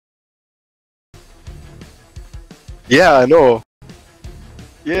Yeah, I know.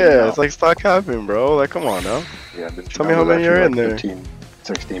 Yeah, it's like stock capping, bro. Like, come on now. Yeah, tell me how many are in there. 15,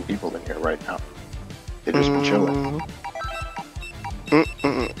 16 people in here right now. They just been chilling.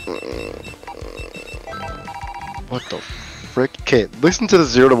 What the frick? Okay, listen to the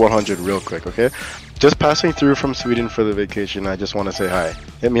 0 to 100 real quick, okay? Just passing through from Sweden for the vacation. I just want to say hi.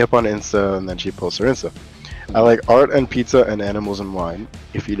 Hit me up on Insta, and then she posts her Insta. I like art and pizza and animals and wine.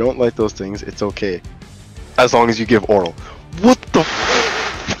 If you don't like those things, it's okay. As long as you give oral. What the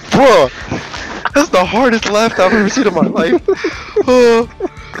bruh? That's the hardest laugh I've ever seen in my life. Oh,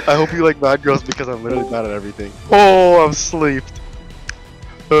 I hope you like bad girls because I'm literally bad at everything. Oh, I'm sleeped.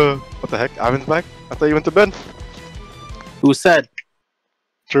 What the heck? Ivan's back? I thought you went to bed. Who said?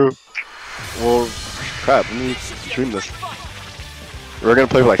 True. Well, crap, let me stream this. We're gonna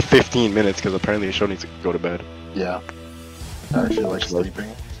play for like 15 minutes because apparently the show needs to go to bed. Yeah. I actually like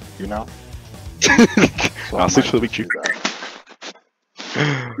sleeping, you know? So I'll sleep for the week, too.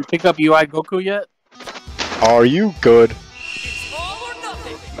 You pick up UI Goku yet? Are you good?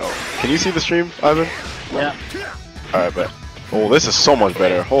 No. Can you see the stream, Ivan? Yeah. Alright, bet. Oh, this is so much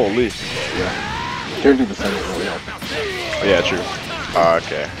better. Holy. Yeah. Can't do the settings really hard. Oh, yeah, true.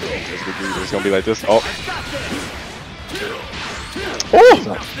 Okay. It's gonna be like this. Oh.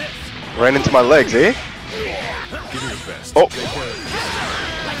 Oh! Ran into my legs, eh? Oh.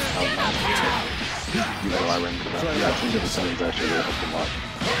 You know, I ran into that. Yeah, I think the settings actually really helped a lot.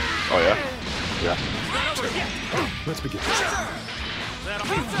 Oh, yeah? Yeah. Let's begin.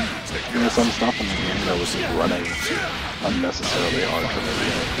 There's some stuff in the game that was just running unnecessarily hard for me,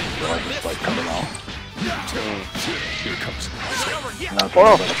 so I just like cut them out. Here comes.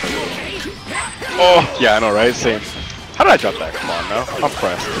 Oh, yeah, I know, right? Same. How did I drop that? Come on now. I'm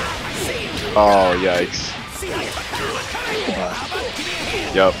pressed. Oh, yikes.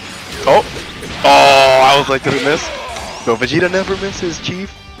 Yup. Oh! Oh, I was like, did it miss? No, Vegeta never misses,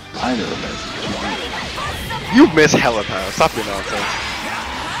 Chief. I never miss. You miss hella time. Stop your nonsense.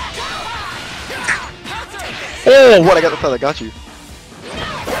 Oh, what? I got the thought I got you.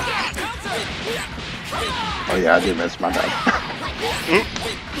 Oh yeah, I did miss, my bad.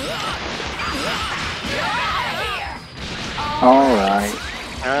 Alright.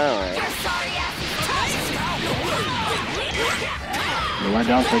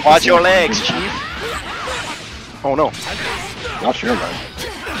 Watch your legs, Chief. Oh no. Watch your legs.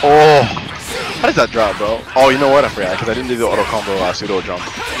 Oh. How does that drop, bro? Oh, you know what? I forgot, because I didn't do the auto combo pseudo jump.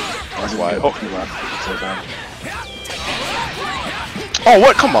 That's why. Oh. Oh,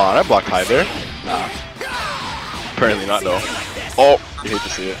 what? Come on. I blocked high there. Nah. Apparently not, though. Oh, you hate to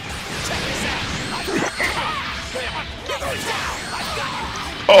see it.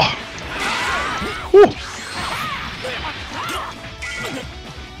 Oh. Woo.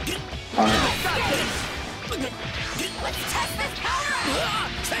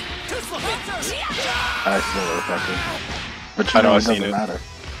 I still effective. But you I know, it I've seen doesn't it. matter.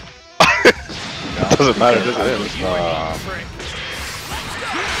 It doesn't matter, does it?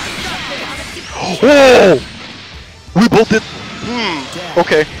 Oh! We both did.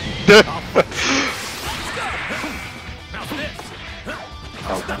 Okay.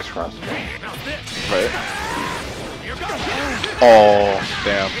 Oh, thanks for us. Right. Oh,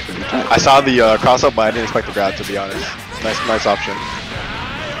 damn. I saw the cross up, but I didn't expect the grab, to be honest. Nice option.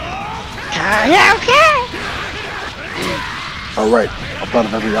 Alright, I thought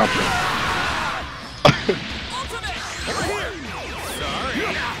of every option.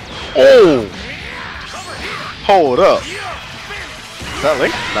 Oh! Hold up. Is that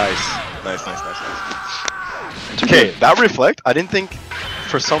Link? Nice. Nice. Okay, that reflect, I didn't think,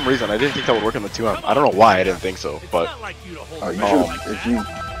 for some reason, I didn't think that would work on the 2M. I don't know why I didn't think so, but... Oh, you should,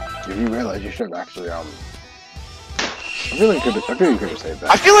 if you realize, you should have actually, I feel like you could have saved that.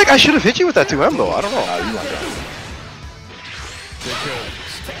 I feel like I should have hit you with that 2M though, I don't know. You want that.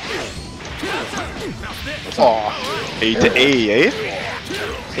 Oh, A to A, eh?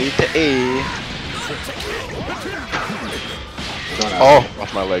 A to A. Oh,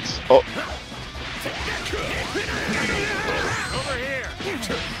 off my legs. Oh.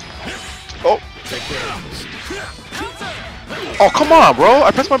 Oh. Oh, come on, bro.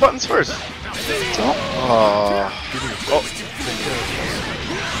 I pressed my buttons first. Oh.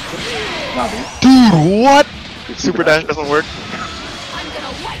 Dude, what? Super dash doesn't work.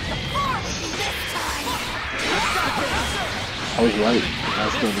 I was right. I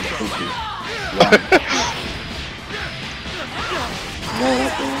was still being spooky.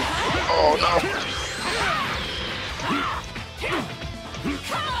 Oh no.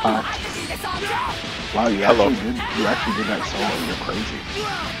 Wow, you Hello. actually did that solo. You're crazy.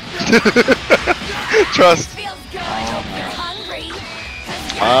 Trust. Oh,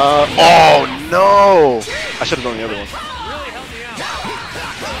 Oh no! I should have done the other one.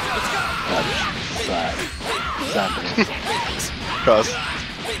 That's sad. Sad. Cause.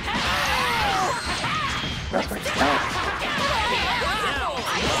 That's my count.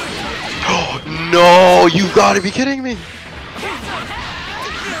 No! You gotta be kidding me!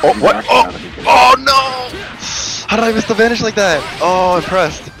 Oh, what? Oh no! How did I miss the vanish like that? Oh,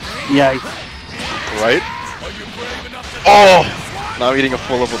 impressed. Yeah. Right? Oh! Now I'm eating a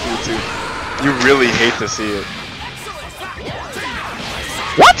full level 3 too. You really hate to see it.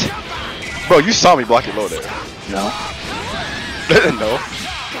 What? Bro, you saw me block it low there. No. No.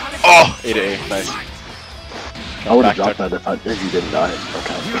 Oh! 8-8. Nice. I would have dropped that if you didn't die.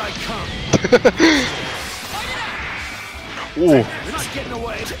 Okay. Ooh.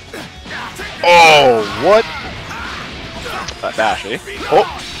 Oh, what? Dash, eh? Oh,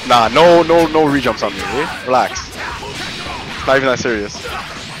 nah, no rejumps on me, eh? Relax. Not even that serious.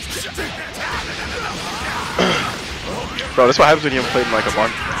 Bro, this is what happens when you haven't played in like a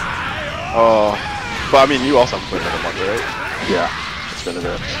month. Oh, but I mean, you also haven't played in like a month, right? Yeah, it's been a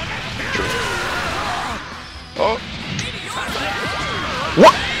bit. True. Oh.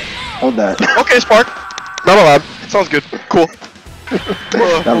 What? Hold that. Okay, Spark. Not allowed. Sounds good. Cool.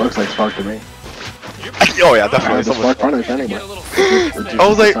 That looks like Spark to me. Oh yeah, definitely. Spark punish anyway. I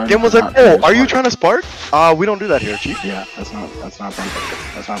was like, Game was like, oh, are you trying to spark? We don't do that here, Chief. Yeah, that's not fun. That's not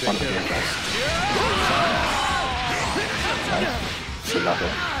fun for the game, nice. Good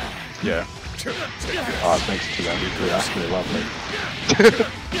nothing. Yeah. Oh, thanks to that. You're actually lovely.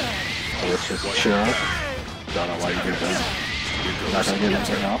 So let's just chill. Don't know why you did that. You're not gonna get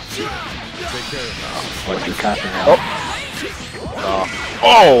anything else. What you're cashing out.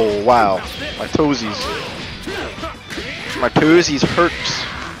 Oh wow, my toesies. My toesies hurts.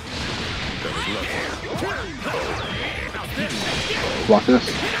 Block this.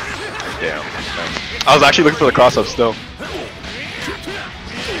 Damn. I was actually looking for the cross up still.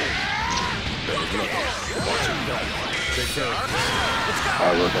 I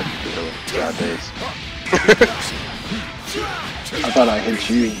look at you bad days. I thought I hit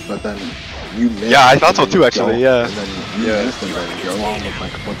you, but then you missed. Yeah, I thought so too actually, yeah. And then you missed and then your arm was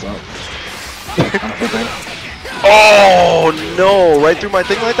like, what's up? Oh no! Right through my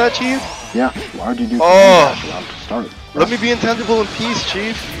thing like that, Chief? Yeah, why'd you do that? Start. Let me be intangible in peace,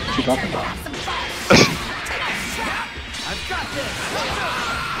 Chief. What you talking about?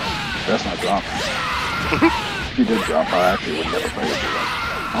 That's not drop. If you did drop, I actually would never play with you.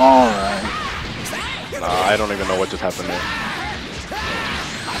 Alright. Nah, I don't even know what just happened there.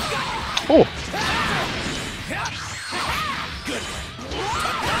 Oh!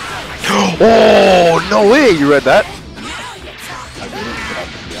 Oh, no way you read that!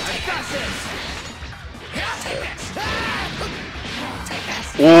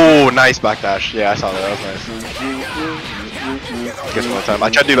 Oh, nice backdash. Yeah, I saw that. That was nice. Guess one time. I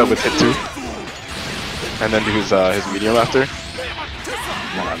tried to do that with hit 2. And then do his medium after.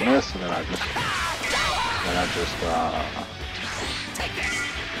 Then I miss, and then I just,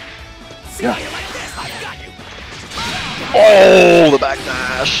 yeah. Oh, the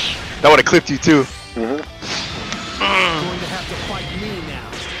backdash. That would have clipped you too. And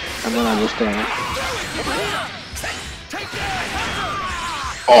then I just,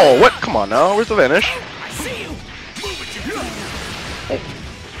 oh, what? Come on now. Where's the vanish?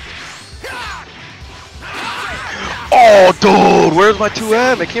 Oh, dude, where's my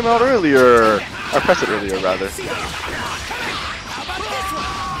 2M? It came out earlier. I pressed it earlier, rather.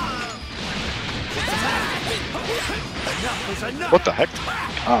 What the heck?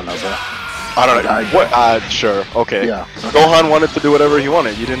 I don't know, bro. I don't know. What? Sure. Okay. Yeah. Gohan wanted to do whatever he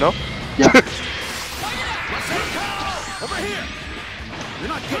wanted. You didn't know? Yeah. Over here. You're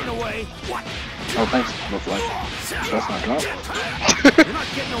not getting away. What? Oh, thanks. Looks like that's not drop. You're not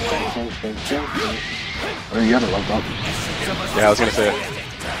getting away. Oh, you haven't leveled up. Yeah, I was gonna say it.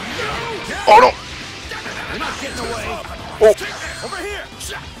 Oh no! You're not getting away. Oh! Over here.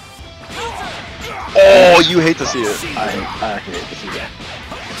 Oh, you hate to see it. I actually hate to see that.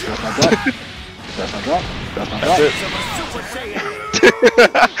 That's my drop. That's my drop. That's my drop.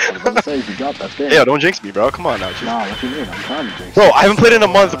 I was gonna say, if you drop, that's game. Yeah, don't jinx me, bro. Come on now, Nah, what you mean? I'm trying to jinx. bro. I haven't played in a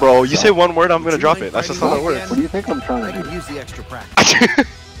month, bro. You say one word, I'm gonna drop it. That's just how that works. What do you think I'm trying to do? Use the extra practice.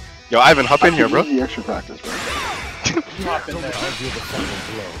 Yo, Ivan, hop in here, bro. Use the extra practice, bro.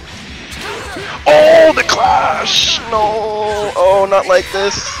 Oh, the clash! No! Oh, not like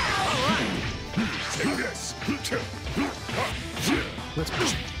this.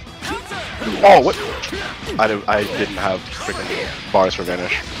 Oh, what? I didn't have freaking bars for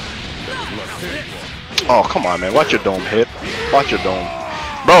vanish. Oh, come on, man. Watch your dome hit. Watch your dome.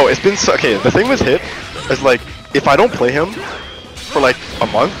 Bro, it's been so, okay, the thing with Hit is like, if I don't play him for like a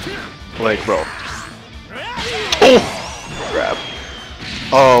month, like, bro. Oh! Grab.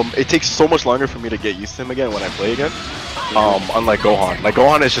 It takes so much longer for me to get used to him again when I play again. Unlike Gohan. Like,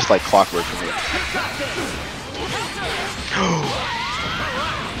 Gohan is just like clockwork for me.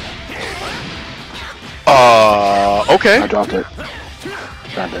 Okay. I dropped it.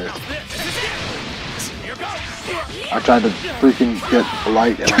 I tried to freaking get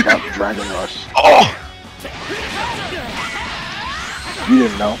light and I got Dragon Rush. Oh! You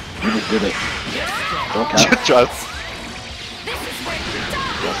didn't know. You just did it. Don't count. Just.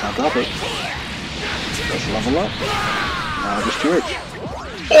 Let's not drop it. Let's level up. Now just charge.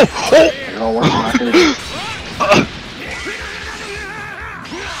 Oh! It all works. I'm not gonna do it.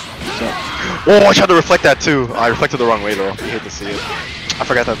 Oh, I tried to reflect that too. I reflected the wrong way though. I hate to see it. I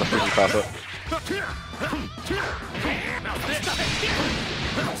forgot that the freaking cross up.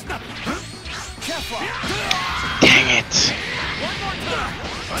 Dang it!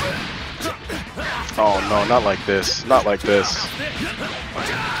 Oh no, not like this. Not like this.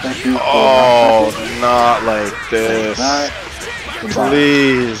 Thank you. Oh, not like this.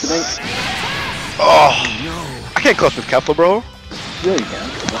 Please. Oh, I can't clutch with Kefla, bro. Yeah, you can.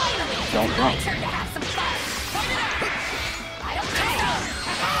 Don't drop.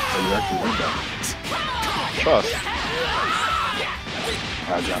 Oh, you actually win that. Trust.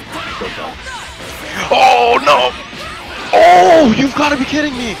 I jump. Go jump. Oh no! Oh, you've got to be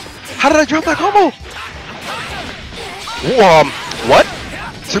kidding me! How did I drop that combo? What?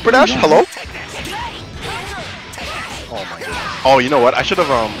 Super dash? Hello? Oh my goodness. Oh, you know what? I should have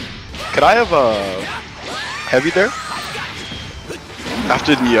could I have heavy there?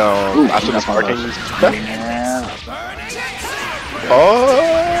 After the after the sparking. Yeah.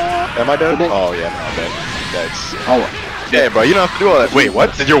 Oh, am I dead? Oh yeah, I'm dead. That's. Oh. Yeah, bro, you don't have to do all that. Wait,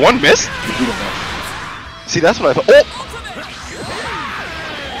 what? Did your one miss? You didn't miss. See, that's what I thought. Oh!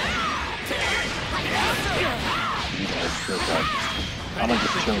 I'm gonna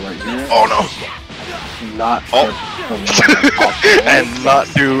just chill right here. Oh no! Not and not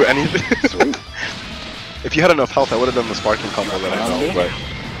do anything. Sweet. If you had enough health, I would have done the sparking combo that I know, but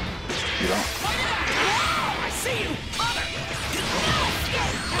you don't.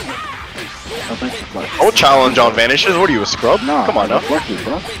 oh, challenge on vanishes. What are you, a scrub? No, come on now. Bro. It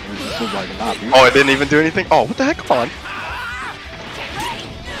just like not, oh, it didn't even do anything. Oh, what the heck? Come on.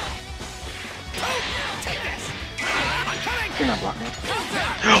 You're not blocking.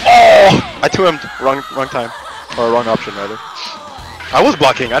 Oh! I 2M'd. Wrong time. Or wrong option, rather. I was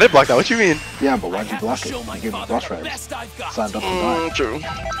blocking. I did block that. What you mean? Yeah, but why'd you block it? You gave me brush rides. Signed up to die. True.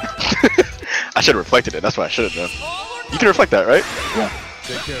 I should have reflected it. That's what I should have done. You can reflect that, right? Yeah.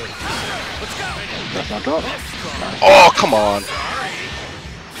 That's not drop. Nice. Oh, come on.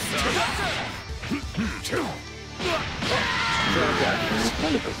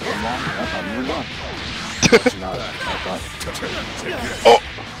 Oh!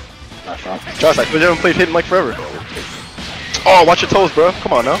 Josh, I haven't played Hidden like forever. Oh, watch your toes, bro.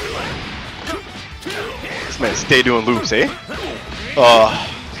 Come on now. This man stay doing loops, eh?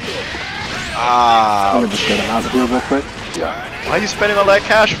 I'm gonna just get him out of here real quick. Yeah. Why are you spending all that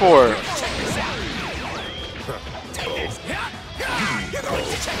cash for?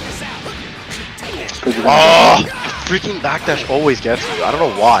 Oh, freaking backdash always gets you. I don't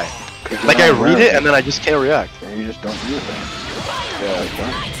know why. Like I read it and then I just can't react. Yeah, you just don't do it then.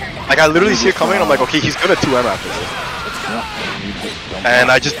 Yeah, like I literally see it coming and I'm like, okay, he's gonna 2M after this. Yeah,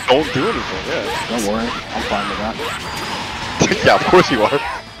 and I just don't do anything, yeah. Don't worry, I'm fine with that. Yeah, of course you are.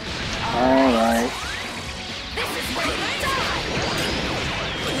 Alright.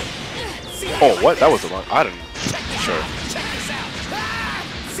 Oh, what? That was the wrong. I didn't. Sure.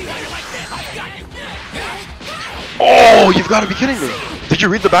 Oh, you've got to be kidding me. Did you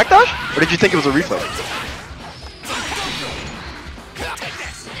read the backdash? Or did you think it was a reflex?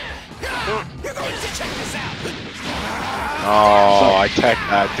 Oh, I teched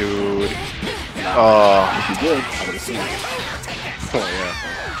that, dude. Oh. If you did, I would have seen it. Oh, yeah.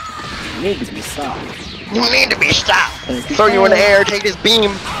 You need to be stopped. You need to be stopped. Throw you in the air, take this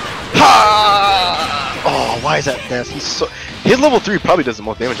beam. Ha! Oh, why is that dance? He's so. His level 3 probably does the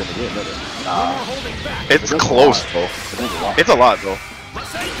most damage in the game, doesn't it? Nah. It's close, though. It's a lot, though.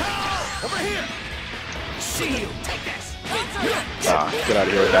 Ah, get out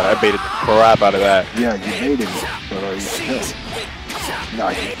of here with that. I baited the crap out of that. Yeah, you baited me, but are you still? No,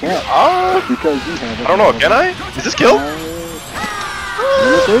 you can't. Because you have I don't know, can I? Is this kill?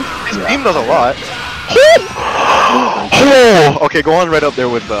 His beam does a lot. Oh! Okay, go on right up there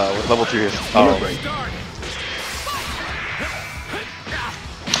with level 2 here. Oh.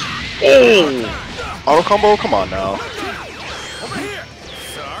 Oh! Auto combo? Come on now. Over here.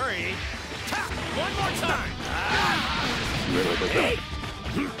 Sorry. One more time.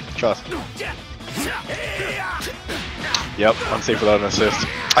 Trust. Yep, unsafe without an assist.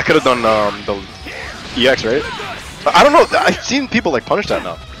 I could have done the EX, right? But I don't know. I've seen people like punish that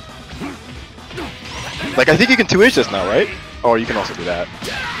now. Like I think you can 2H this now, right? Or you can also do that.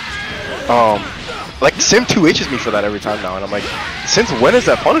 Like Sim 2H's me for that every time now, and I'm like, since when is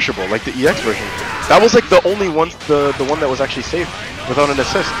that punishable? Like the EX version, that was like the only one, the one that was actually safe without an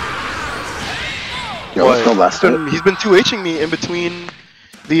assist. Yo, let's go last hit. He's been 2H'ing me in between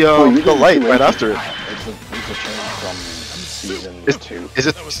the light right after it. It's a change from season 2.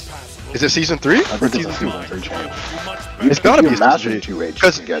 Is it season 3? I think it's a season 3 change. It's gotta be a master season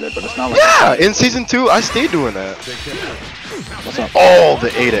 2H to get it, but it's not like yeah, in season 2 I stayed doing that. What's up? Oh, the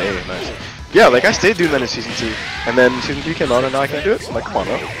A to A, nice. Yeah, like I stayed doing that in season 2, and then season 3 came out, and now I can't do it. I'm like, come on,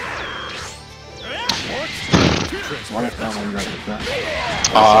 bro.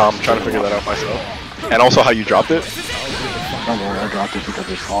 I'm trying to figure that out myself. And also how you dropped it. Don't worry, I dropped it because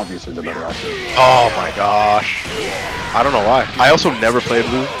it's obviously the better option. Oh my gosh. I don't know why. I also never played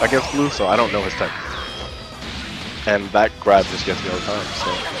blue against blue, so I don't know his type. And that grab just gets me all the time,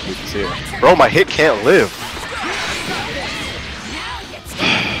 so you can see it. Bro, my hit can't live.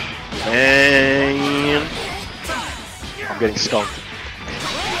 Man. I'm getting skunked.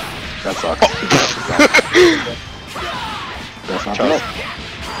 That sucks. That's not Charles.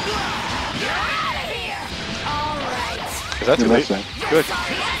 Is that too late? Good.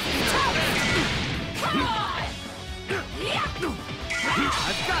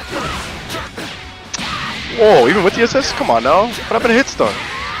 Whoa, even with the assist? Come on now. What happened to hit stun?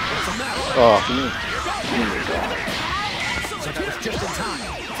 Oh.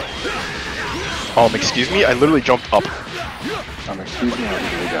 Excuse me? I literally jumped up. Excuse me, I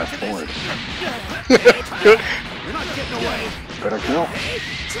really dashed forward. Better kill.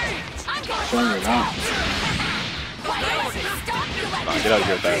 Showing you now. Nah, get out of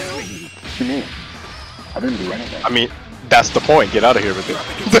here with that. What do you mean? I didn't do anything. I mean, that's the point. Get out of here with it.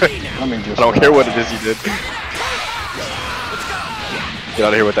 I mean, just I don't care what it is you did. Get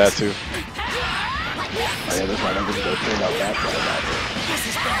out of here with that too. Oh yeah, that's right. I'm gonna go straight out that way.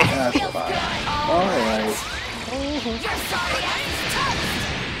 That's fine. Alright.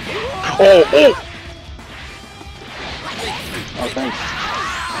 Oh! Oh, thanks.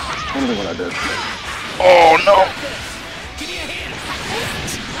 That's totally what I did. Oh no!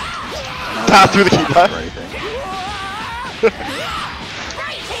 Pass through the key pass.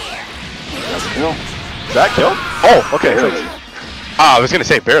 That's a kill. Is that kill? Oh, okay. Barely. Ah, I was gonna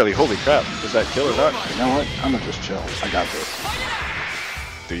say barely. Holy crap. Is that kill or not? You know what? I'm gonna just chill. I got this.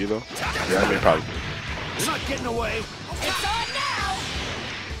 Do you though? Yeah, I mean, probably. You're not getting away. It's on now.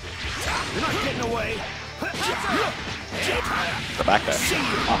 You're not getting away. The back dash.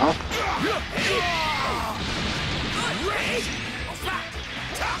 Uh-huh.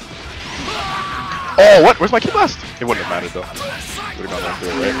 Oh, what? Where's my key blast? It wouldn't have mattered though. Would have gone right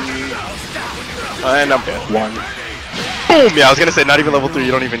through it, right? And I'm dead. One. Boom! Yeah, I was gonna say not even level 3.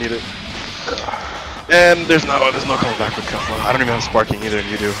 You don't even need it. And there's no coming back with Kefla. I don't even have sparking either, and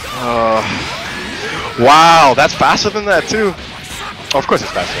you do. Wow, that's faster than that too. Oh, of course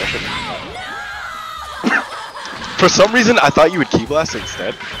it's faster. I shouldn't. For some reason, I thought you would key blast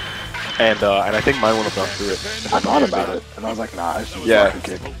instead, and I think mine would have gone through it. I thought about it, and I was like, nah, I should Yeah.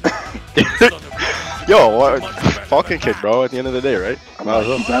 kick. Yo, what? Falcon kick, bro. At the end of the day, right? I'm like,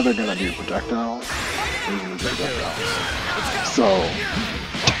 it's either gonna be projectile or it's gonna be projectile. So,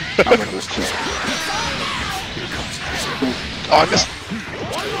 I'm gonna just chill. Oh, I missed.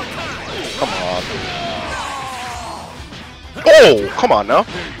 Come on. Oh, come on now.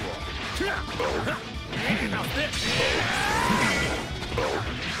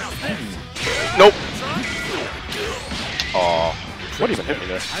 Nope. Oh, what even hit me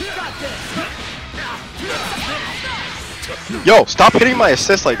there? Yo, stop hitting my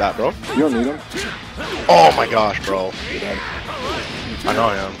assist like that, bro. You don't need him. Oh my gosh, bro. I know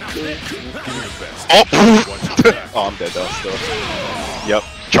I am. Oh! Oh, I'm dead though, still. Yep.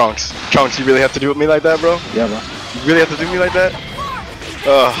 Chunks. Chunks, you really have to do with me like that, bro? Yeah, bro. You really have to do me like that?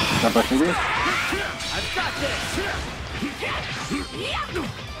 Not back to you?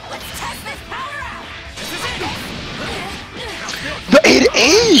 The 8A!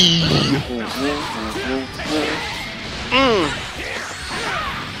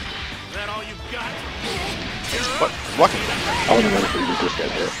 What? What? I wasn't ready for you to just get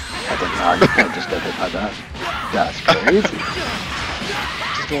hit. I think, nah, you can't just get hit by that. That's crazy.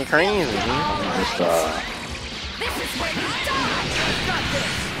 Just being crazy, dude. Just,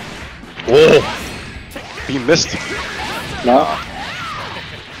 Oh! He missed. No.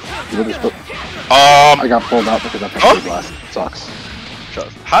 You just put... I got pulled out because I pressed Key Blast. Sucks.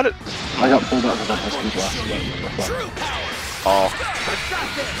 How did... I got pulled out because I pressed Key Blast. Oh.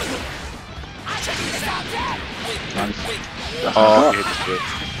 Nice. Oh,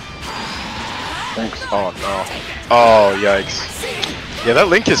 thanks. Oh no. Oh, yikes. Yeah, that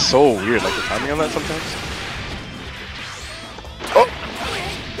link is so weird, like the timing on that sometimes. Oh!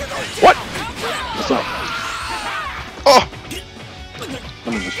 What? What's up? Oh!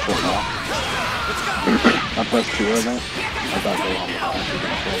 Let me just short now. I pressed 2 of that. I thought they were actually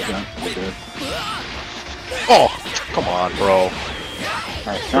going to pull that. They did. Oh! Come on, bro.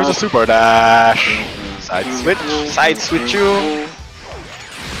 Nice. There's a super dash. Side switch. Side switch you.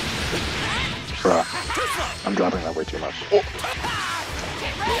 Bruh. I'm dropping that way too much. Oh.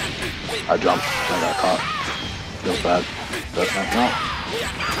 I jumped. I got caught. Feels bad. That's not no.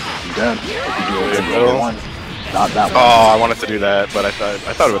 I'm dead. If you do a good one. Not that one. Oh, I wanted to do that, but I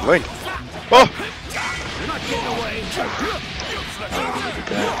thought it would link. Oh!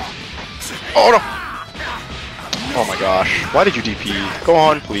 Oh no! Oh my gosh. Why did you DP? Go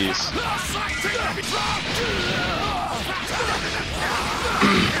on, please.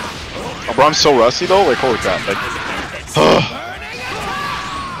 Oh, bro, I'm so rusty though. Like, holy crap. Like,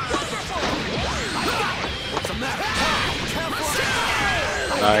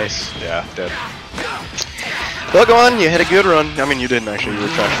 nice. Yeah, dead. Well, go on. You had a good run. I mean, you didn't actually. You were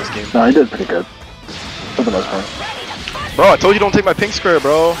trash this game. No, I did pretty good. For the most part. Bro, I told you don't take my pink square,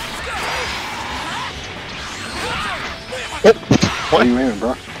 bro. Oh, What are you aiming,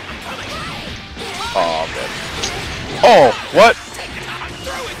 bro? oh, man. Oh, what?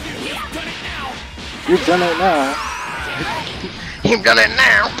 You've done it now. You've done it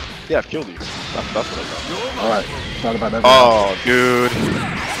now. Yeah, I've killed you. That's what I thought. Alright, it's not about that. Oh, dude.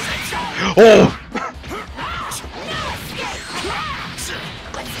 Oh!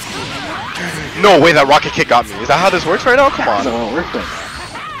 No way, that rocket kick got me. Is that how this works right now? Come on. That's how it works then.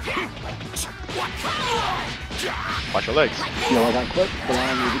 Watch your legs. You know, I got clipped, but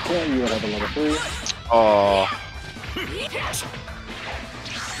I need to kill you. I have a level 3. Oh.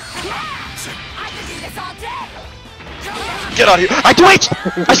 Get out of here. I twitched!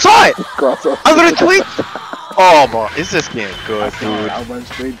 I saw it! I literally twitched! Oh, bro. Is this game good, dude? I went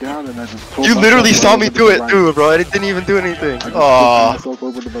straight down and I just pulled You literally saw me do it, right. too, bro. I didn't even do anything. I just Oh. pulled myself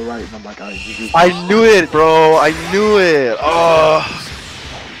over to the right and I'm like, alright, you do I knew it, bro. I knew it. Oh.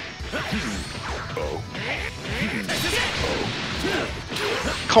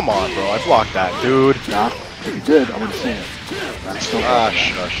 Come on, bro. I blocked that, dude. Nah, if you did, I would have seen it. That's so bad.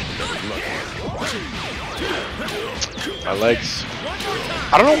 Shush. My legs.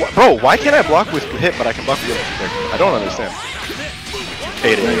 I don't know, bro. Why can't I block with hit, but I can block with the other two? I don't understand.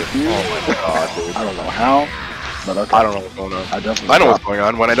 8-8. Oh my god, dude. I don't know how, but okay. I don't know what's going on. I definitely I know what's going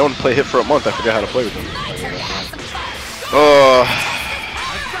on. When I don't play hit for a month, I forget how to play with him.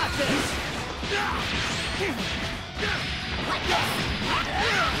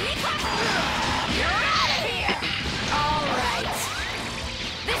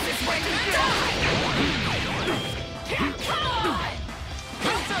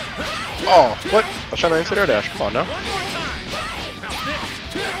 Oh, what? I was trying to insert air dash. Come on now.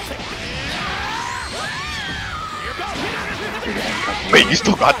 Wait, you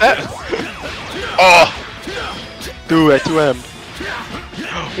still got that? Oh! Dude, at 2M.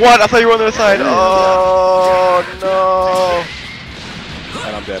 What? I thought you were on the other side. Oh, no.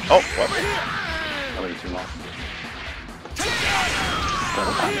 And I'm dead. Oh, what? I waited too long.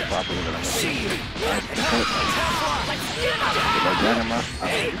 Gotta time it properly, but I'm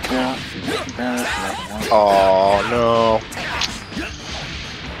oh no.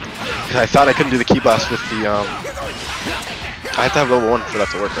 I thought I couldn't do the key blast with the I have to have level 1 for that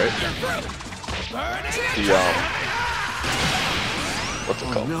to work, right? The what's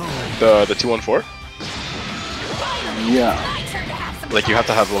it called? The 214? Yeah. Like you have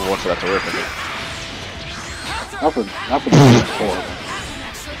to have level 1 for that to work, I think. Not for the 4.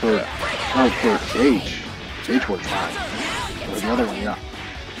 For H. H works fine. For the other one, yeah.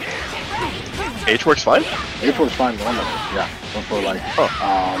 H works fine? H works fine normally, yeah. But for like, the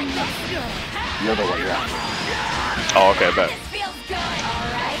other one, yeah. Oh, okay, I bet.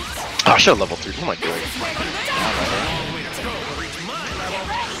 Oh, I should have level 3. What am I doing?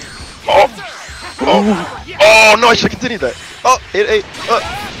 Oh! Oh! Oh, no, I should have continued that. Oh, 8-8.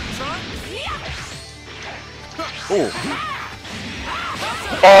 Oh.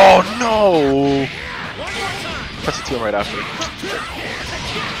 Oh, no! Press the 2 right after.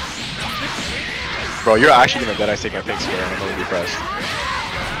 Bro, you're actually gonna dead-eye take my pink square. I'm gonna be pressed.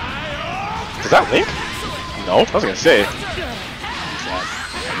 Is that Link? No, I was gonna say.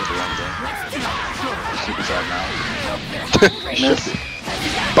 Super sad now. Miss.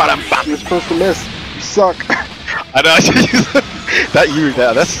 You're supposed to miss. You suck. I know.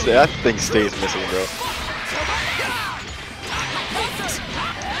 that thing stays missing, bro.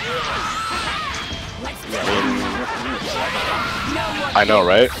 I know,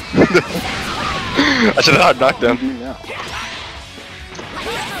 right? I should have knocked him.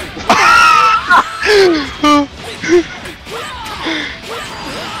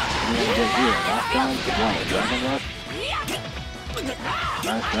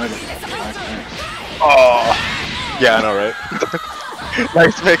 Oh, yeah, I know, right?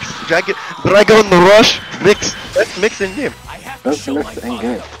 Nice mix. Dragon Rush mix. That's mix in game. That's mix in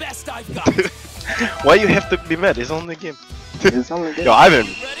game. Why you have to be mad? It's only a game. It's only a game. Yo, Ivan,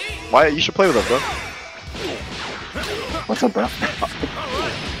 why you should play with us, bro? What's up, bro?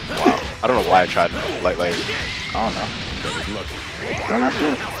 Wow, I don't know why I tried like. I don't know. Don't have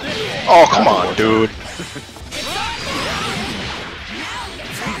to. Oh, come on, dude.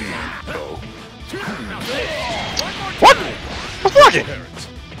 What? What's blocking?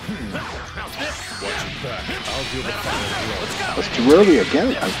 That's too early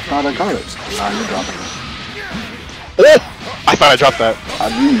again. I thought I got it. Nah, you're dropping it. Oh! I thought I dropped that. I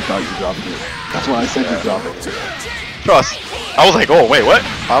knew you thought you dropped it. That's why I said you dropped it. Trust. I was like, oh wait, what?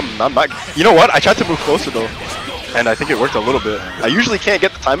 I'm back. You know what? I tried to move closer though, and I think it worked a little bit. I usually can't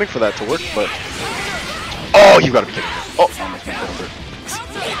get the timing for that to work, but oh, you gotta be kidding me. Oh,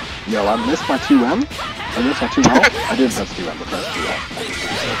 yo, I missed my 2M. I missed my 2L. I didn't press 2M, but press 2L.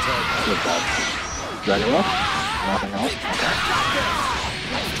 Good job. Dragon Rush? Nothing else? Okay.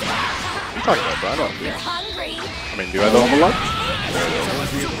 what are you talking about, bro? I know. You're hungry. I mean, do I though? Level up?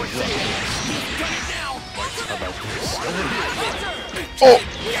 Oh!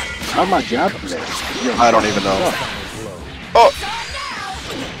 How'd my jab today? I don't even know. Oh!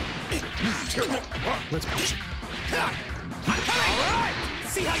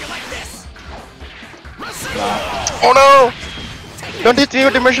 See how you like this. Oh no! Don't hit me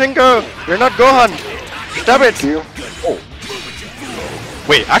with the machine gun! You're not Gohan! Stop it! Oh.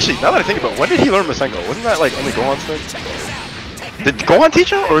 Wait, actually, now that I think about it, when did he learn Masengo? Wasn't that like only Gohan's thing? Did Gohan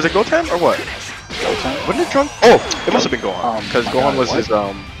teach him? Or is it Goten? Or what? Wouldn't it Trunks? Oh! It must have been Gohan. Because Gohan was his,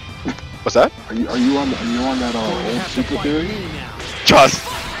 what's that? Are you on that old Super Theory? Just,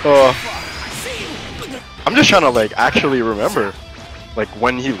 I'm just trying to like actually remember, like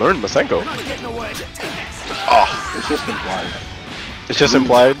when he learned Masengo. Oh, It's just implied. it's just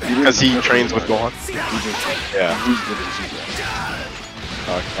implied because he trains with Gohan. Yeah. He's good at Super.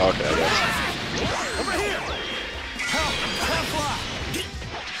 Okay, I guess.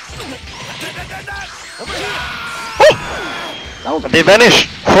 That was They vanish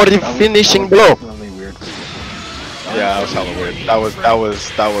for the finishing blow. definitely weird for you. Yeah, that was hella weird. That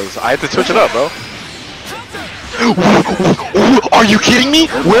was. I had to switch it up, bro. Are you kidding me?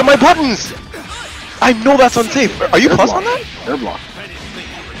 Where are my buttons? I know that's unsafe. Are you plus on that? Air block.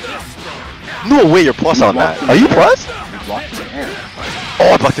 No way, you're plus on that. Are you plus? You blocked in the air.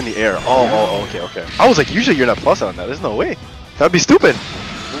 Oh, I blocked in the air. Oh, okay. I was like, usually you're not plus on that. There's no way. That'd be stupid.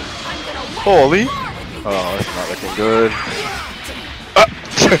 Holy. Oh, it's not looking good.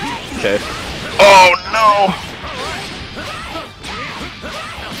 Okay. Oh no.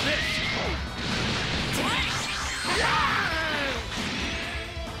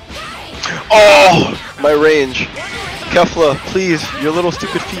 Oh, my range. Kefla, please, your little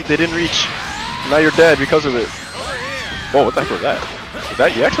stupid feet, they didn't reach. Now you're dead because of it. Whoa, what the heck was that? Was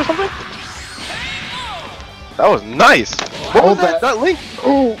that EX or something? That was nice. What was that? That Link?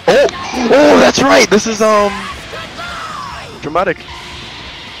 Oh, that's right. This is dramatic.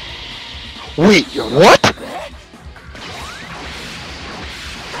 Wait, what?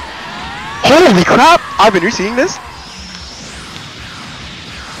 Holy crap! Ivan, you're seeing this?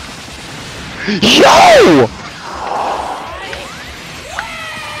 Yo!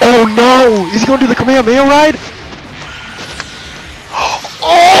 Oh no! Is he gonna do the Kamehameha ride?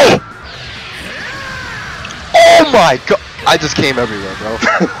 Oh! Oh my god! I just came everywhere, bro.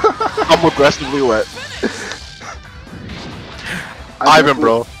 I'm aggressively wet. Ivan,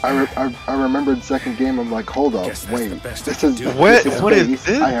 bro. I remembered second game. I'm like, hold up, wait. This is what this is base.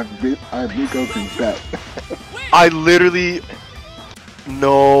 this? I have Miko's bet. I literally.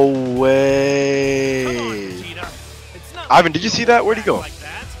 No way. Ivan, did you see that? Where'd he go?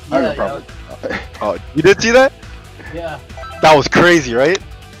 I have probably. Oh, you did see that? Yeah. That was crazy, right?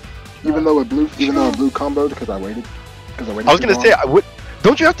 Even though it blue comboed because I waited. I was gonna say,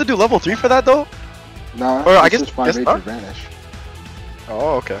 don't you have to do level 3 for that though? Nah. Or I guess just 5H not? to vanish.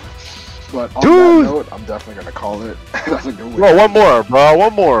 Oh, okay. But on Dude! that note, I'm definitely gonna call it. That's a good win. Bro, one more, bro.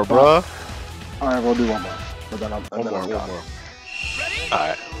 One more, bro. Alright, we'll do one more. But then I'm One more. gone.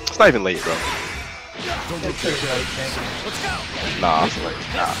 Alright. It's not even late, bro. Nah. It's late.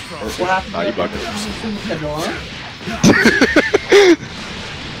 Nah. Nah, you bugging.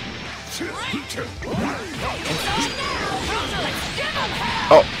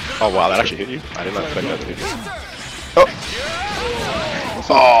 Oh. Oh, wow, that actually hit you? I did not expect that to hit you. Oh.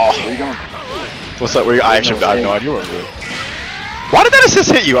 Oh. Where you going? What's up? I have no idea what we're doing. Why did that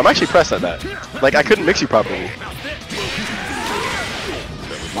assist hit you? I'm actually pressed at that. Like, I couldn't mix you properly.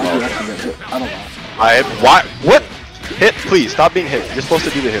 Why did you actually get hit? I don't know. Why? What? Hit, please, stop being hit. You're supposed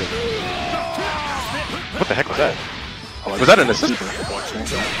to do the hitting. What the heck was that? Was that an assist?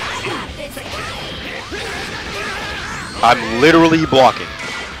 I'm literally blocking.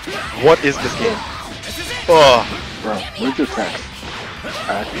 What is this game? Oh. Bro, where's your text?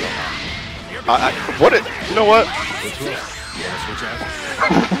 What? You know what?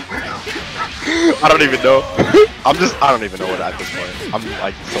 I don't even know. I don't even know what at this point. I'm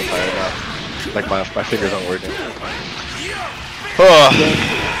like so tired now. Like my fingers aren't working. Oh,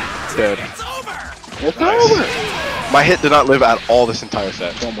 dead. It's over! My hit did not live at all this entire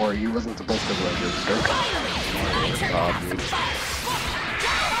set. Don't worry, he wasn't supposed to live this joke. Oh, dude.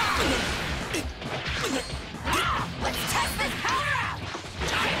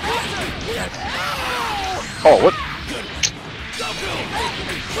 Oh, what?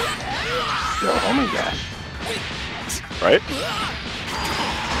 Yo, homie dash. Right?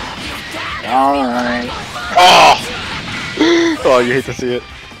 Alright. Oh! Oh, you hate to see it.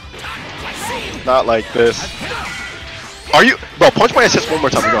 Not like this. Are you? Bro, punch my assist one more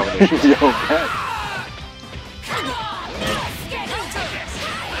time. Yo, man.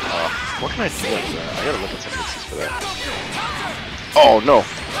 What can I do with that? I gotta look at some fixes for that. Oh, no.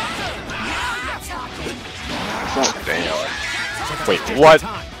 Damn. Wait, what?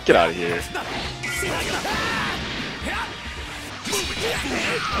 Get out of here.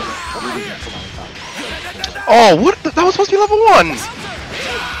 Oh, what? That was supposed to be level 1!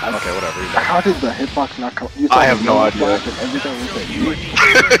 Okay, whatever. How did the hitbox not come? I have no idea.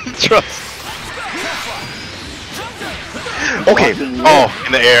 Trust. Okay. Oh,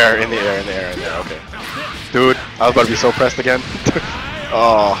 in the air. Okay. Dude, I was about to be so pressed again.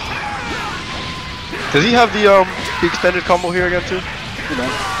 Oh. Does he have the extended combo here again too?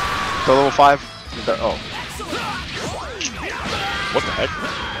 The level 5? Oh. What the heck?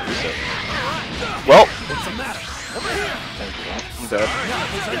 Well. I'm dead.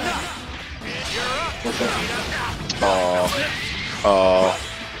 Oh.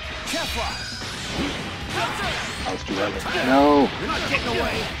 I was too early. No!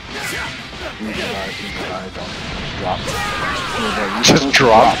 Just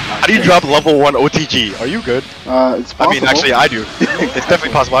drop? How do you drop level 1 OTG? Are you good? It's possible. I mean, actually, I do. It's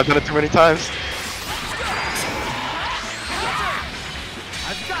definitely possible. I've done it too many times.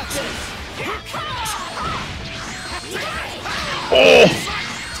 Oh!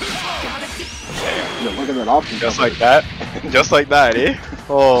 Yo, look at that option. Just like that? Just like that, eh?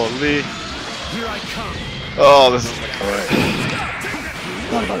 Holy. Oh, this is like alright.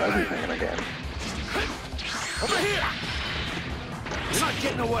 It's not about everything in a game.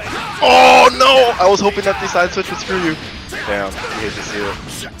 Oh no! I was hoping that the side switch would screw you. Damn, you hate to see it.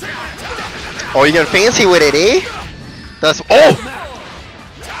 Oh, you getting fancy with it, eh? That's oh!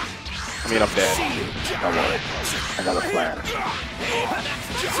 I mean, I'm dead. Don't worry. I got a plan.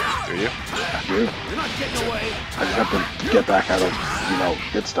 Do you? I do. I just have to get back out of,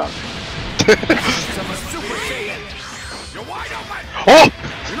 get stuck. Oh!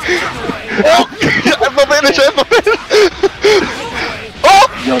 Oh! I'm a manager, I'm a manager! Oh!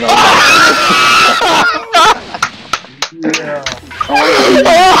 Yo, no. Yeah.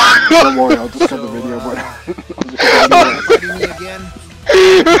 Don't worry, I'll just cut the video, but Fighting me again?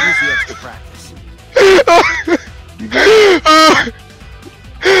 Use the extra practice. you good?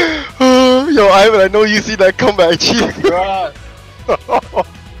 Yo, Ivan, I know you see that comeback, chief.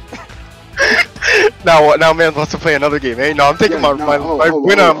 Now what? Now man wants to play another game, eh? No, I'm taking my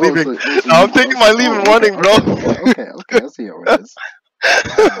winner. I'm leaving. No, I'm taking my leave and running, bro. Okay, I see how it is.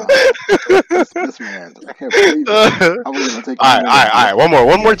 This man, I can't believe it. I was gonna take. Alright.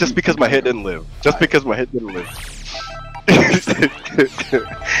 One more, just because my hit didn't live. Just because my hit didn't live.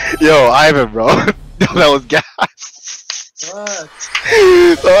 Yo, Ivan, bro, that was gas.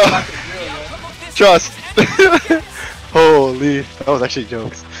 Trust. Holy, that was actually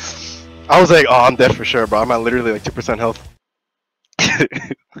jokes. I was like, oh, I'm dead for sure, bro. I'm at literally like 2% health.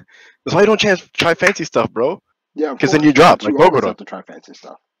 That's why you don't try fancy stuff, bro. Yeah, because then you drop like you always Bogota. have to try fancy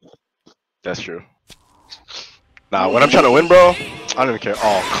stuff. That's true. Nah, when I'm trying to win, bro, I don't even care.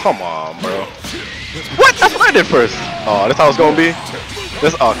 Oh, come on, bro. What? That's what I did first. Oh, that's how it's gonna be?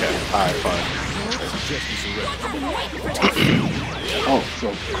 This, okay. Alright, fine. Oh,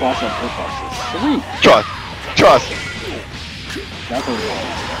 so cross up hitboxes. Sweet! Trust. Trust. That's what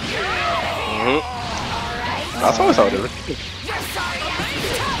we're That's always how it is.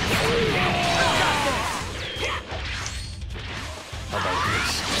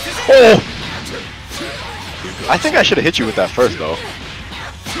 Oh! I think I should have hit you with that first, though.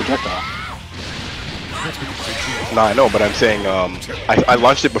 Projectile. Nah, I know, but I'm saying, I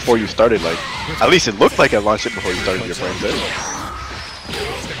launched it before you started, like, at least it looked like I launched it before you started your frame set.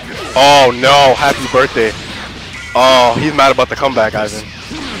 Oh no, happy birthday. Oh, he's mad about the comeback, Ivan.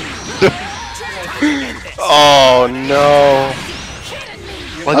 Oh no.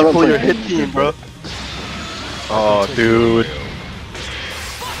 Why'd you pull your hit team, bro? Oh, dude.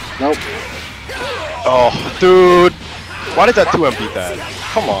 Nope. Oh, dude. Why did that 2M beat that?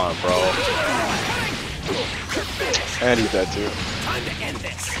 Come on, bro. And he's dead too.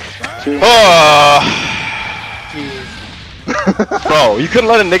 Oh. Bro, you couldn't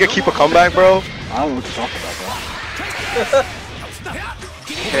let a nigga keep a comeback, bro? I don't know what you're talking about, bro.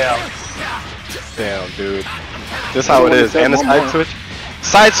 Damn, dude. This is how it is. And the side switch.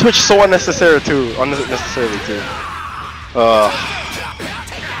 Side switch so unnecessary too. Unnecessarily too.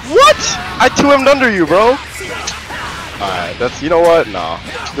 What? I 2M'd under you, bro. Alright, that's, you know what? Nah.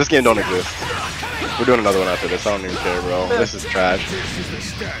 This game don't exist. We're doing another one after this. I don't even care, bro. This is trash.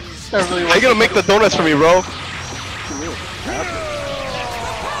 How you gonna make the donuts for me, bro?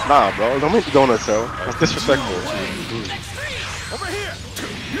 Nah, bro. Don't make the donuts, yo. That's disrespectful.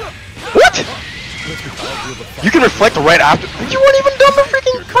 What? You can reflect right after. You weren't even done the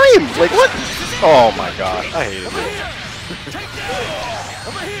freaking frame. Like what? Oh my gosh, I hate it.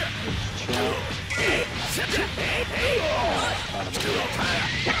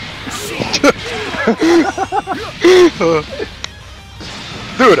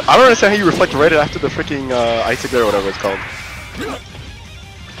 Dude, I don't understand how you reflect right after the freaking Isaac or whatever it's called.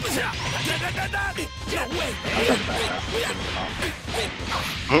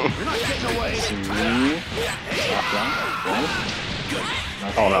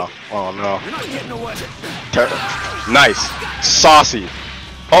 Oh no! Oh no! Nice, saucy.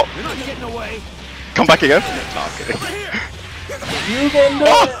 Oh, come back again. No, I'm kidding.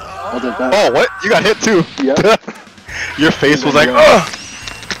 Oh, what? You got hit too. Yeah. Your face was like, ugh.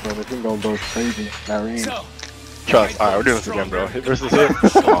 Bro, the thing goes crazy. Marine. Trust. Alright, we're doing this again, bro. Hit versus hit.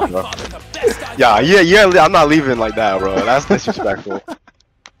 Come on, bro. Yeah. I'm not leaving like that, bro. That's disrespectful.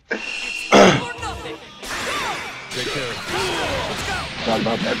 Got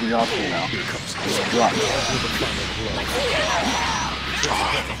about every option now. Drop.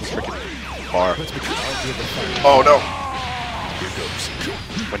 Bar. Oh no.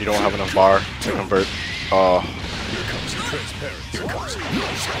 When you don't have enough bar to convert. Oh.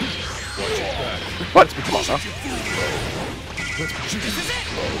 What? Come on, huh?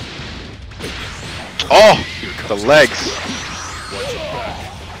 Oh! The legs.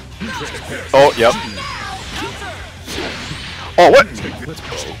 Oh, yep. Oh, what?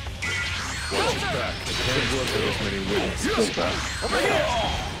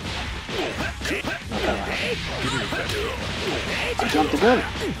 I jumped again.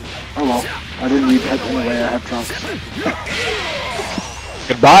 Oh well. I didn't need head anyway, I have trunks.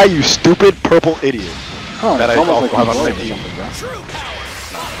 Goodbye, you stupid purple idiot. Huh, that I also have on my team.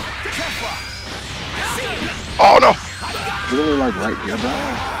 Oh no! Literally like right here, bro.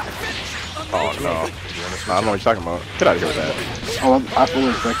 Oh no. I don't know what you're talking about. Get out of here with that. Oh, I fully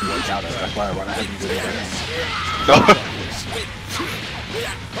expected you to counter. That's why I went ahead and did it.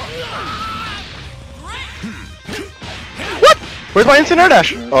 What? Where's my instant air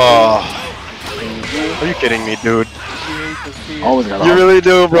dash? Oh. Are you kidding me, dude? Always got You really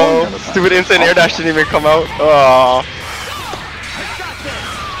do, bro. Stupid instant air dash didn't even come out. Oh.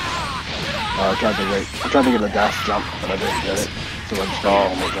 I tried to wait. I tried to get a dash jump, but I didn't get it. So I just got a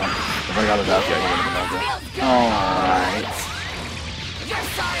normal jump. If I got a dash, I would have been over. Alright.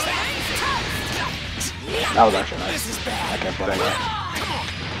 That was actually nice. I can't play that.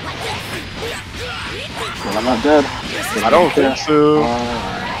 Well, I'm not dead. I don't think so.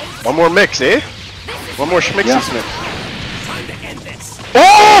 One more mix, eh? One more schmixy smith.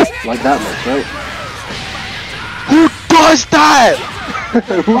 Oh! Like that mix, right? Who does that?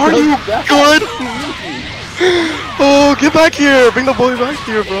 Are you good? Oh, get back here! Bring the boy back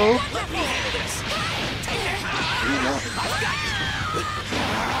here, bro.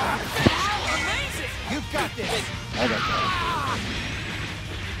 I got that.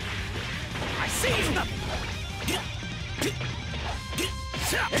 I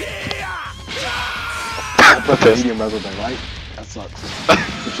put the medium rather than light. That sucks. But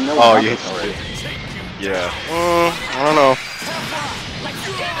you know Oh, what you happens already. Yeah. I don't know.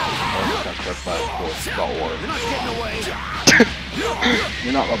 That's not cool. Don't worry.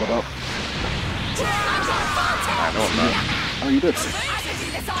 You're not leveled up. I know I'm not. Oh, you did.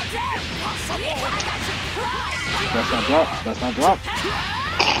 That's not drop. That's not drop.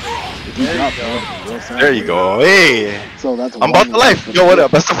 If you drop, real sad. There you go. Hey. So that's I'm about to life. Yo, what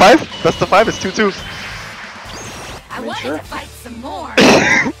up? Best of 5? Best of 5 is 2-2. I wanted to fight some more.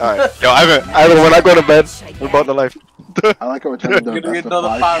 Alright. Yo, Ivan, when I go to bed, we're about to life. I like how we're trying to do a Gonna best get of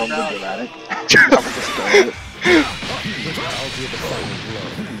another 5 from five the rounds. dramatic. Now we're just doing it.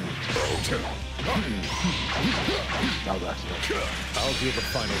 That was actually. I'll do the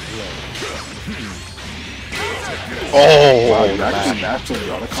final blow. Oh, Wow, you actually mastered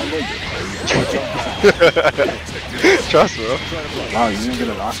the auto combo? trust, bro. Wow, you didn't get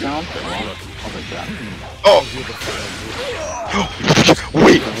a knockdown? I'll take that. Oh.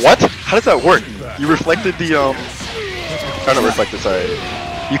 Wait, what? How does that work? You reflected the Oh, not reflected. Sorry.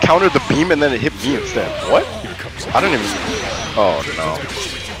 You countered the beam and then it hit me instead. What? I don't even. Oh no.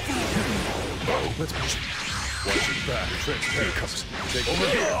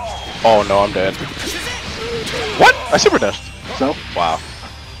 Oh no, I'm dead. What? I super dashed. So? Wow.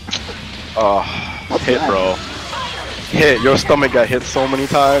 Oh, hit, bro. Hit. Your stomach got hit so many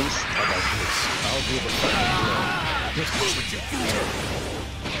times.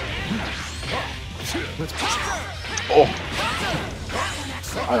 Oh.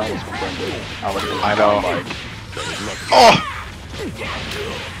 I almost confirmed it. I know. Oh.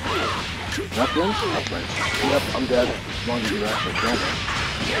 Left wins? Left wins. Yep, I'm dead. As long as you actually can.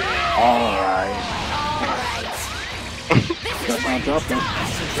 Alright. That's not dropping.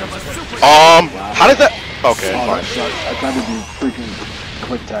 How did that? Okay, Oh, fine. that sucks. I tried to do freaking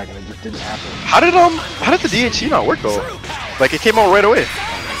quick tag and it just didn't happen. How did the DHC not work though? Like it came out right away.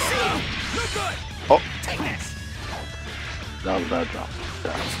 Oh. That was a bad drop.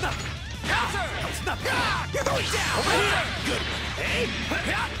 Yeah.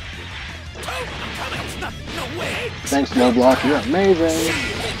 Thanks, Low Block. You're amazing.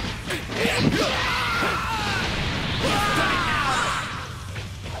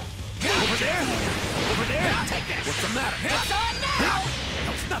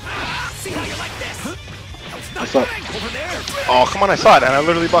 What's up? Oh, come on, I saw it and I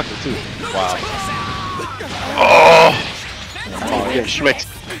literally blocked it too. Wow. Oh. Oh, yeah, schmicks.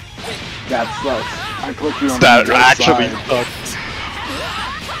 That sucks. I clicked you on That the actually side. sucks.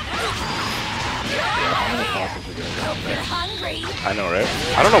 Hungry. I know, right?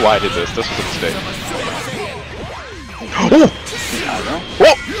 I don't know why I did this. This was a mistake. Oh!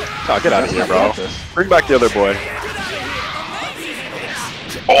 Whoa! Oh, get out of here, bro. Bring back the other boy.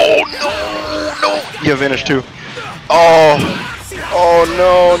 Oh, no! No! You vanished too. Oh! Oh,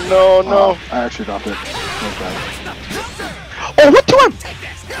 no, no, no. I actually dropped it. Okay. Oh, what to him?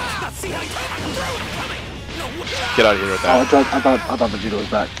 Get out of here with Oh, that. I thought Vegeta was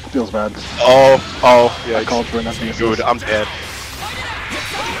back. Feels bad. Oh, yeah. I called for an FPS. Dude, I'm dead.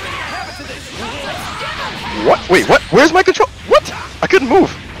 What? Wait, what? Where's my control? What? I couldn't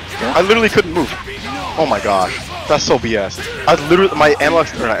move. Yeah. I literally couldn't move. Oh my gosh. That's so BS. I literally, my analog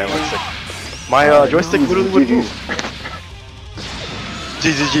stick, or not analog stick. My joystick literally wouldn't move.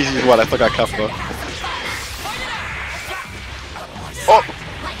 GG's what? I still got cuffed though. Oh!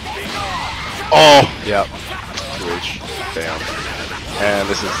 Oh! Yeah. 2H. Damn. And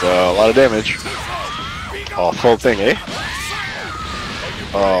this is a lot of damage. Oh, full thing, eh?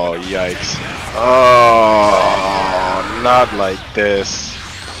 Oh, yikes. Oh, not like this.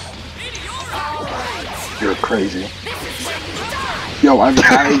 You're crazy. Yo, I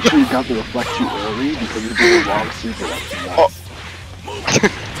actually got to reflect you early because you did a long super. Oh.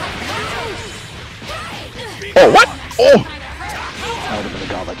 Oh, what? Oh! That would have been a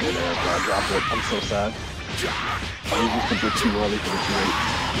godlike hit there, but I dropped it. I'm so sad. I was just a bit too early for the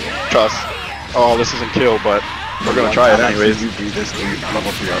 2-8. Trust. Oh, this isn't kill, but we're gonna try it anyways. You do this to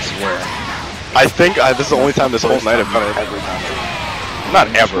level 3, I swear. I think this is the only time this whole night I've done it. Every time. Not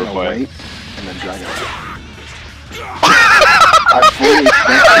I'm just ever, gonna but... wait and then drag it out. I fully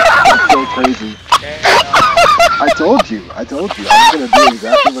expect it. That's so crazy. I told you. I was gonna do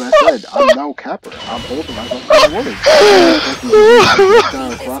exactly what I said. I'm no capper. I'm holding myself to the woman. I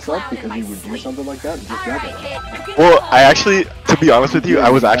cross up because you would do something like that and just grab it. Well, I actually, to be honest with you, I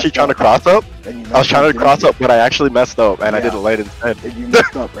was actually trying to cross up. I was trying to cross up, but I actually messed up, and I did a light instead. And you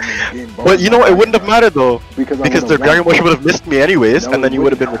messed up and then the game But you know, it wouldn't have mattered though, because the Dragon Rush would have missed me anyways, and then you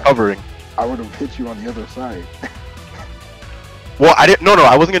would have been recovering. I would have hit you on the other side. Well, I didn't. No,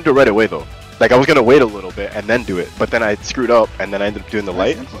 I wasn't gonna do it right away though. Like I was gonna wait a little bit and then do it, but then I screwed up and then I ended up doing the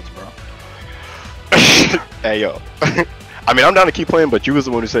light. Inputs, bro. Hey yo. I mean, I'm down to keep playing, but you was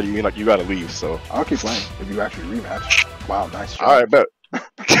the one who said you gotta leave, so. I'll keep playing if you actually rematch. Wow, nice shot. All right, bet.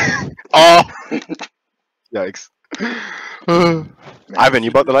 Oh. Yikes. Ivan,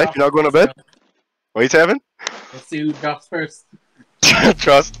 you bought the life? You're not going to bed? What are you saying, Ivan? Let's see who drops first.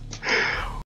 Trust.